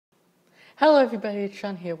Hello everybody, it's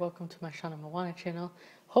Sean here. Welcome to my Sean and Moana channel.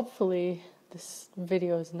 Hopefully this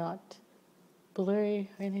video is not blurry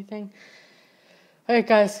or anything. Alright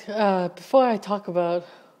guys, before I talk about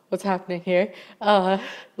what's happening here,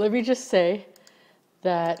 let me just say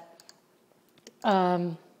that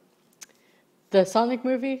the Sonic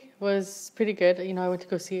movie was pretty good. You know, I went to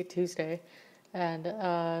go see it Tuesday, and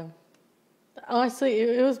honestly,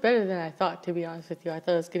 it was better than I thought, to be honest with you. I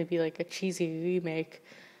thought it was going to be like a cheesy remake.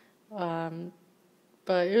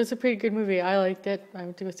 But it was a pretty good movie. I liked it. I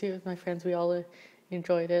went to go see it with my friends. We all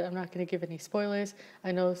enjoyed it. I'm not going to give any spoilers.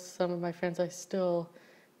 I know some of my friends are still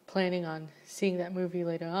planning on seeing that movie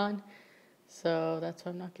later on, so that's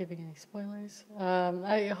why I'm not giving any spoilers.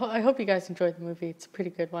 I hope you guys enjoyed the movie. It's a pretty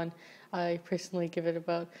good one. I personally give it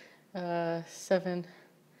about 7,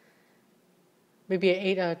 maybe an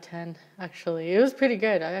 8 out of 10, actually. It was pretty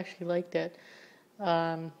good. I actually liked it.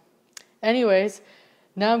 Anyways,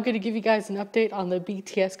 now I'm going to give you guys an update on the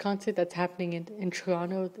BTS concert that's happening in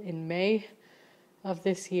Toronto in May of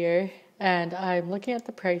this year. And I'm looking at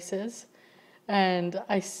the prices. And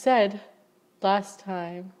I said last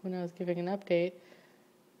time when I was giving an update,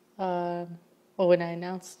 when I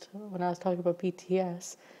was talking about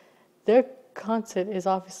BTS, their concert is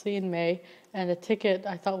obviously in May, and the ticket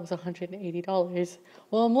I thought was $180.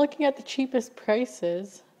 Well, I'm looking at the cheapest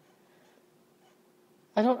prices.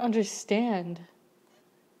 I don't understand.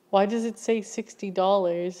 Why does it say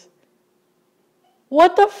 $60?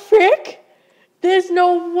 What the frick? There's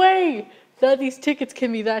no way that these tickets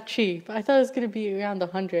can be that cheap. I thought it was going to be around the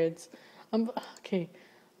hundreds. Okay.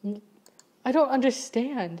 I don't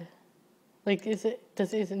understand. Like, does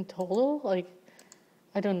it in total? Like,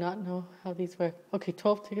 I do not know how these work. Okay,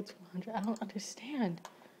 12 tickets for 100. I don't understand.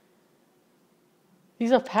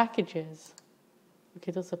 These are packages.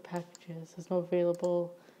 Okay, those are packages. There's no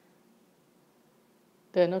available.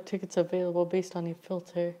 There are no tickets available based on your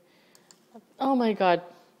filter. Oh my god.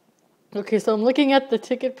 Okay, so I'm looking at the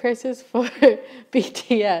ticket prices for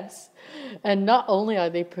BTS. And not only are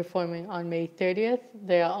they performing on May 30th,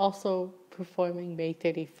 they are also performing May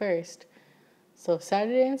 31st. So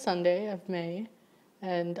Saturday and Sunday of May.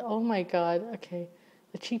 And oh my god, okay,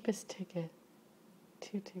 the cheapest ticket.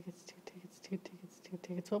 2 tickets, 2 tickets, 2 tickets, 2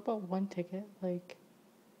 tickets. What about 1 ticket? Like,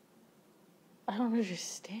 I don't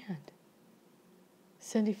understand.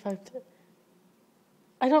 75.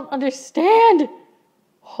 I don't understand.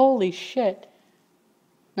 Holy shit.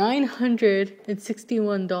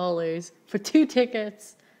 $961 for 2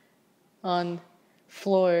 tickets on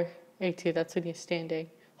floor A2. That's when you're standing.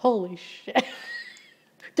 Holy shit.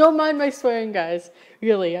 Don't mind my swearing, guys.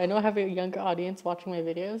 Really, I know I have a younger audience watching my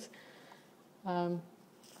videos.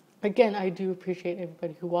 Again, I do appreciate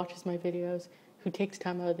everybody who watches my videos, who takes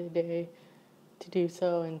time out of their day to do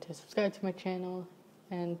so and to subscribe to my channel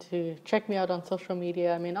and to check me out on social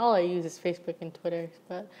media. I mean, all I use is Facebook and Twitter,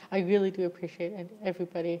 but I really do appreciate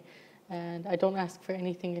everybody, and I don't ask for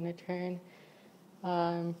anything in return.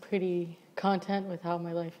 I'm pretty content with how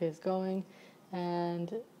my life is going,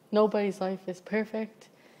 and nobody's life is perfect.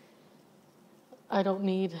 I don't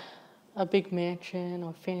need a big mansion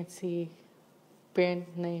or fancy brand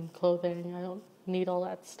name clothing. I don't need all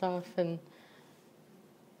that stuff, and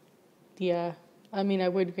yeah. I mean, I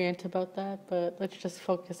would rant about that, but let's just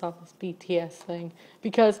focus on this BTS thing.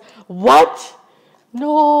 Because, what?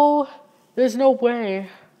 No, there's no way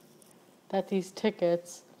that these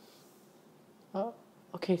tickets...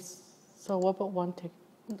 okay, so what about 1 ticket?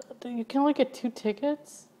 You can only get 2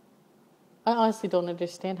 tickets? I honestly don't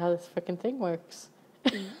understand how this freaking thing works.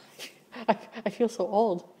 I feel so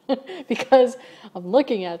old. Because I'm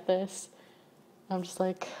looking at this, I'm just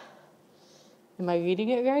like, am I reading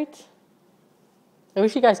it right? I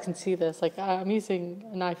wish you guys can see this. Like, I'm using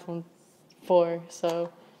an iPhone 4, so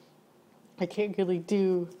I can't really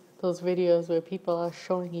do those videos where people are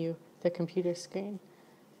showing you the computer screen.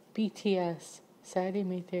 BTS, Saturday,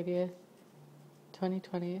 May 30th,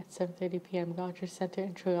 2020 at 7:30 p.m. Rogers Center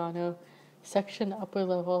in Toronto. Section upper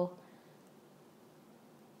level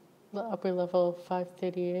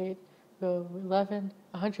 538, row 11,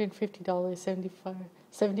 $150,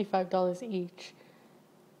 $75 each.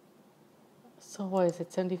 So what is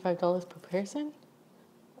it, $75 per person?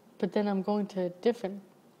 But then I'm going to an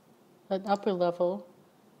upper level,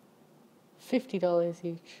 $50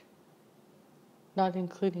 each, not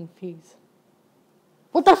including fees.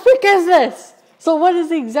 What the frick is this? So what is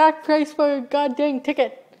the exact price for a goddamn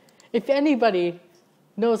ticket? If anybody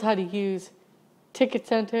knows how to use ticket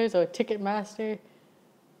centers or Ticketmaster,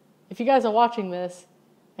 if you guys are watching this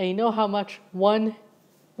and you know how much one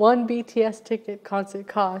BTS ticket concert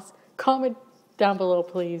costs, comment down below,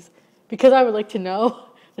 please, because I would like to know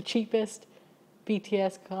the cheapest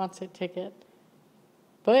BTS concert ticket.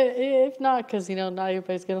 But if not, because, not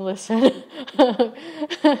everybody's going to listen,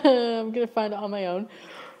 I'm going to find it on my own.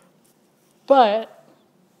 But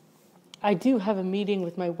I do have a meeting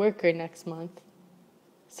with my worker next month,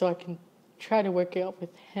 so I can try to work it out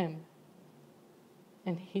with him.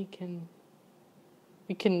 And we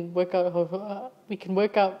can work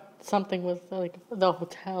out something with like the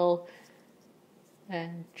hotel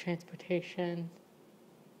and transportation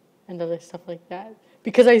and other stuff like that.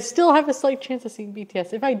 Because I still have a slight chance of seeing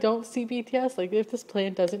BTS. If I don't see BTS, like if this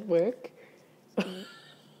plan doesn't work,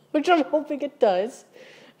 which I'm hoping it does,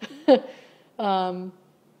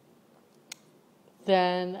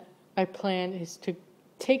 then my plan is to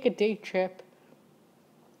take a day trip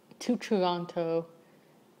to Toronto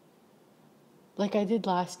like I did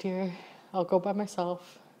last year. I'll go by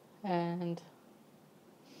myself and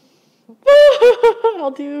I'll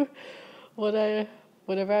do whatever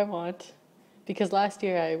I want. Because last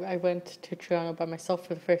year I went to Toronto by myself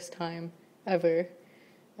for the first time ever.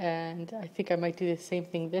 And I think I might do the same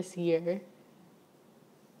thing this year.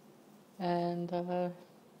 And,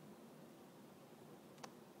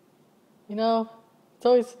 it's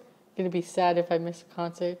always going to be sad if I miss a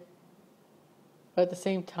concert. But at the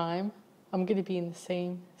same time, I'm going to be in the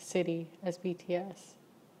same city as BTS.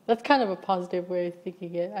 That's kind of a positive way of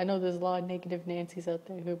thinking it. I know there's a lot of negative Nancys out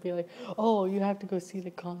there who'll be like, oh, you have to go see the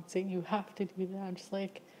concert. You have to do that. I'm just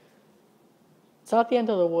like, it's not the end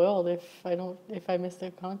of the world if I miss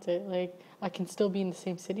their concert. Like, I can still be in the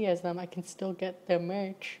same city as them. I can still get their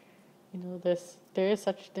merch. There is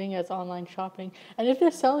such a thing as online shopping. And if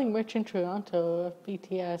they're selling merch in Toronto of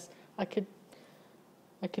BTS, I could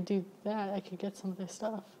do that. I could get some of their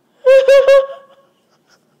stuff.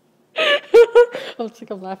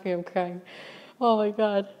 I'm laughing, I'm crying. Oh my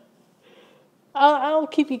god. I'll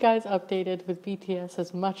keep you guys updated with BTS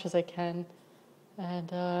as much as I can.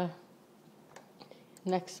 And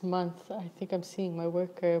next month, I think I'm seeing my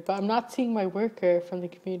worker. But I'm not seeing my worker from the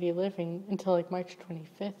community living until like March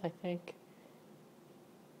 25th, I think.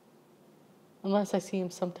 Unless I see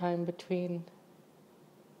him sometime between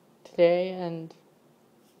today and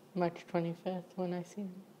March 25th when I see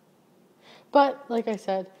him. But, like I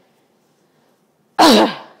said,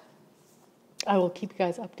 I will keep you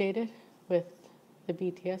guys updated with the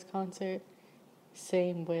BTS concert.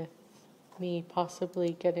 Same with me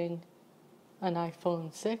possibly getting an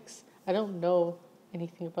iPhone 6. I don't know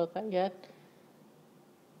anything about that yet.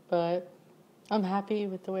 But I'm happy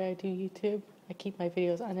with the way I do YouTube. I keep my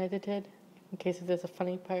videos unedited in case if there's a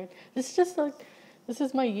funny part. This is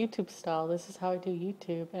my YouTube style. This is how I do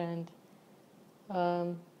YouTube. And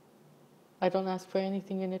I don't ask for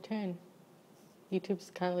anything in return.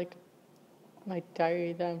 YouTube's kind of like my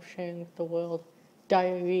diary that I'm sharing with the world.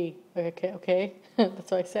 Diary. Okay?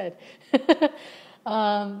 That's what I said.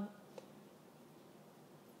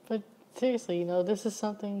 But seriously, this is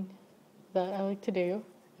something that I like to do.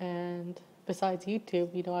 And besides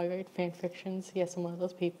YouTube, I write fan fictions. Yes, I'm one of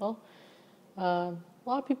those people. A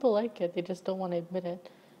lot of people like it. They just don't want to admit it.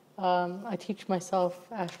 I teach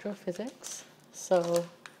myself astrophysics. So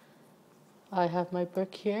I have my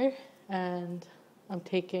book here, and I'm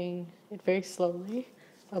taking it very slowly.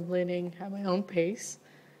 I'm learning at my own pace.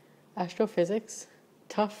 Astrophysics,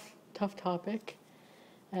 tough topic,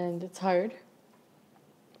 and it's hard.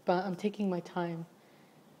 But I'm taking my time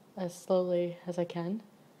as slowly as I can.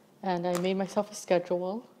 And I made myself a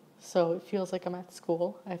schedule, so it feels like I'm at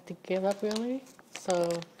school. I have to get up early.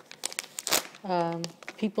 So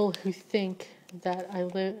people who think that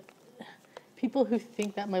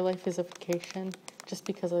my life is a vacation just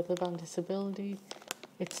because I live on disability,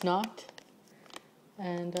 it's not.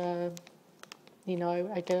 And, I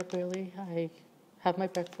get up early, I have my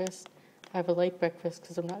breakfast. I have a light breakfast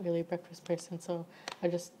because I'm not really a breakfast person, so I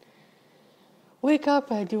just wake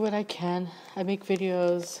up, I do what I can. I make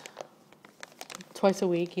videos twice a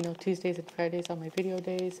week, Tuesdays and Fridays are my video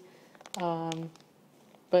days.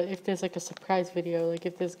 But if there's like a surprise video, like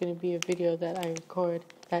if there's going to be a video that I record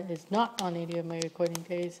that is not on any of my recording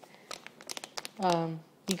days,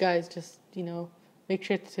 you guys just, make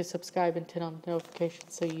sure to subscribe and turn on the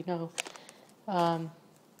notifications so you know.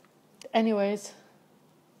 Anyways,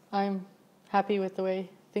 I'm happy with the way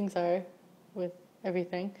things are with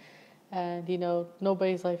everything. And,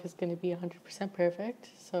 nobody's life is going to be 100% perfect.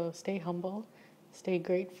 So stay humble, stay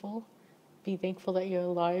grateful, be thankful that you're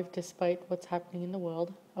alive despite what's happening in the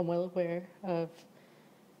world. I'm well aware of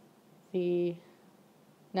the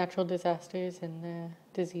natural disasters and the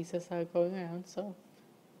diseases that are going around, so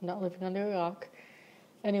I'm not living under a rock.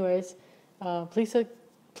 Anyways, please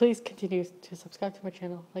continue to subscribe to my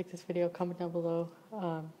channel, like this video, comment down below.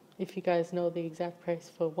 if you guys know the exact price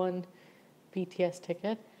for one BTS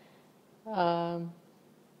ticket. And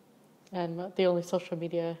the only social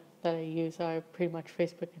media that I use are pretty much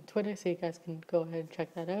Facebook and Twitter, so you guys can go ahead and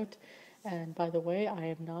check that out. And by the way, I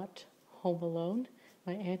am not home alone.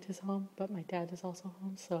 My aunt is home, but my dad is also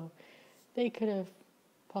home, so they could have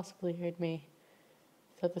possibly heard me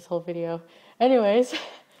throughout this whole video. Anyways,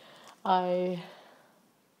 I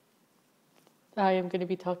am going to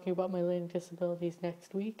be talking about my learning disabilities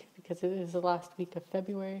next week because it is the last week of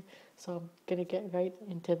February, so I'm going to get right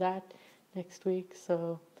into that next week.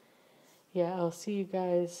 So yeah, I'll see you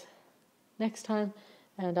guys next time,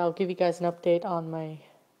 and I'll give you guys an update on my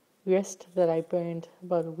wrist that I burned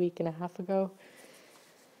about a week and a half ago.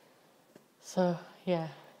 So yeah,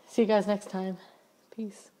 see you guys next time.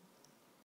 Peace.